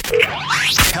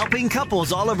helping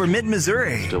couples all over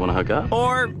mid-Missouri. Still want to hook up?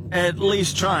 Or at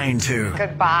least trying to.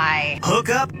 Goodbye. Hook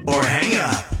up or hang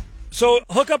up. So,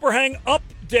 hook up or hang up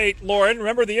date, Lauren.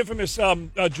 Remember the infamous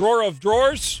drawer of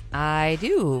drawers? I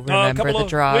do remember the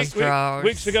drawers.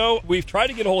 Weeks ago, we've tried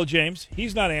to get a hold of James.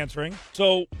 He's not answering.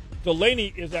 So,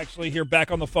 Delaney is actually here back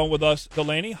on the phone with us.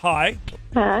 Delaney, hi.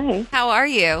 Hi. How are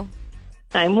you?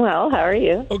 I'm well. How are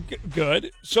you? Oh,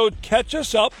 good. So, catch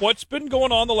us up. What's been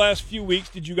going on the last few weeks?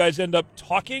 Did you guys end up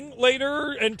talking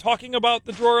later and talking about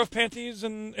the drawer of panties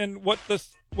and what's the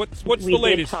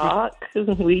latest?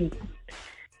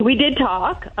 We did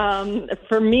talk.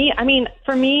 For me,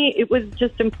 it was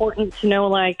just important to know,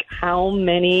 like, how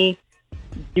many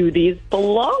do these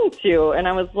belong to? And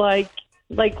I was like,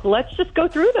 let's just go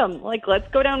through them. Like, let's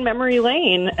go down memory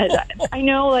lane. And I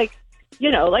know, like,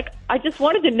 I just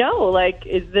wanted to know, like,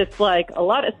 is this, like, a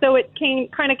lot? So it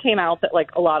kind of came out that,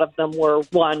 like, a lot of them were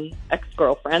one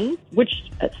ex-girlfriend, which,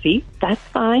 see, that's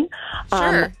fine.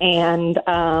 Sure.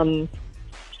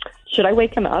 Should I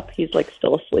wake him up? He's, like,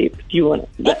 still asleep. Do you want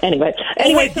to? Anyway,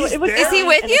 so it was. Is he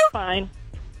with you? It's fine.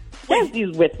 Yes,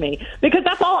 he's with me because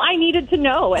that's all I needed to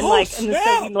know. And so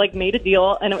we like made a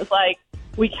deal, and it was like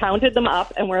we counted them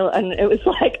up, and it was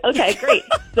like, okay, great.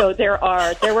 So there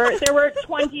were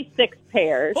 26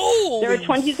 pairs. There were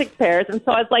 26 pairs, and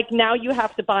so I was like, now you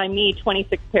have to buy me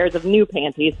 26 pairs of new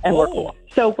panties, and we're cool.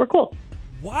 So we're cool.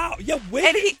 Wow, yeah,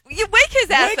 you wake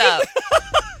his ass up.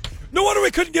 No wonder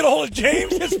we couldn't get a hold of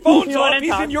James. His phone's off.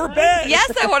 He's in your bed. Yes,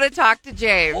 I want to talk to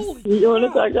James. You want to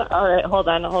talk to? All right, hold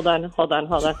on.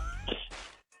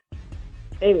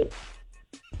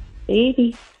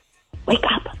 Baby, wake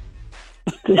up.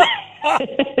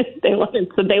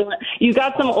 You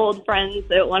got some old friends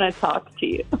that want to talk to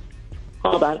you.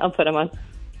 Hold on, I'll put them on.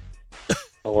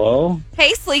 Hello?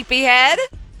 Hey, sleepyhead.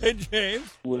 Hey,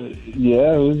 James.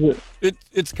 Yeah, who's it?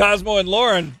 It's Cosmo and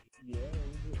Lauren.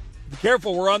 Be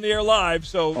careful, we're on the air live,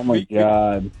 so... Oh, my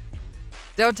God.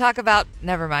 Don't talk about...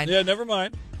 Never mind. Yeah, never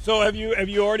mind. So have you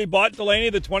already bought Delaney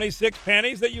the 26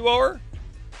 panties that you owe her?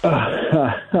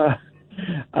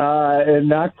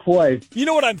 Not quite. You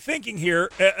know what I'm thinking here?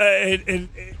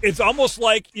 It's almost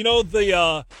like,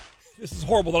 this is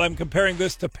horrible that I'm comparing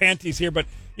this to panties here, but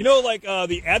like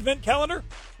the Advent calendar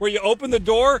where you open the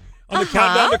door on the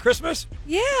countdown to Christmas?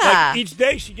 Yeah. Like each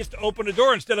day she gets to open a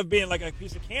door instead of being like a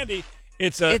piece of candy.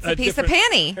 It's a piece of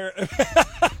panty.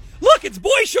 Look, it's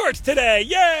boy shorts today.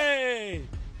 Yay!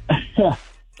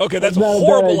 Okay, that's a not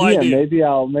horrible bad idea.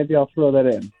 idea. Maybe I'll throw that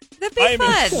in. That'd be I am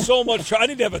fun. in so much trouble. I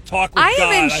need to have a talk with I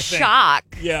God. am in I think. shock.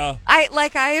 Yeah. I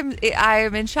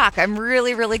am in shock. I'm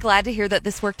really, really glad to hear that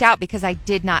this worked out because I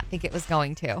did not think it was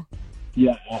going to.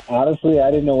 Yeah, honestly,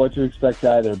 I didn't know what to expect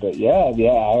either. But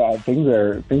things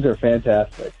are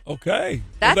fantastic. Okay.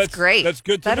 That's great. That's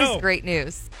good to know. That is great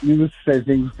news. Needless to say,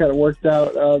 things kind of worked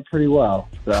out pretty well.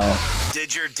 So.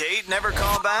 Did your date never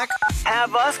call back?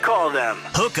 Have us call them.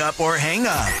 Hook up or hang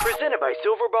up. Presented by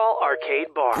Silverball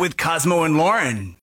Arcade Bar. With Cosmo and Lauren.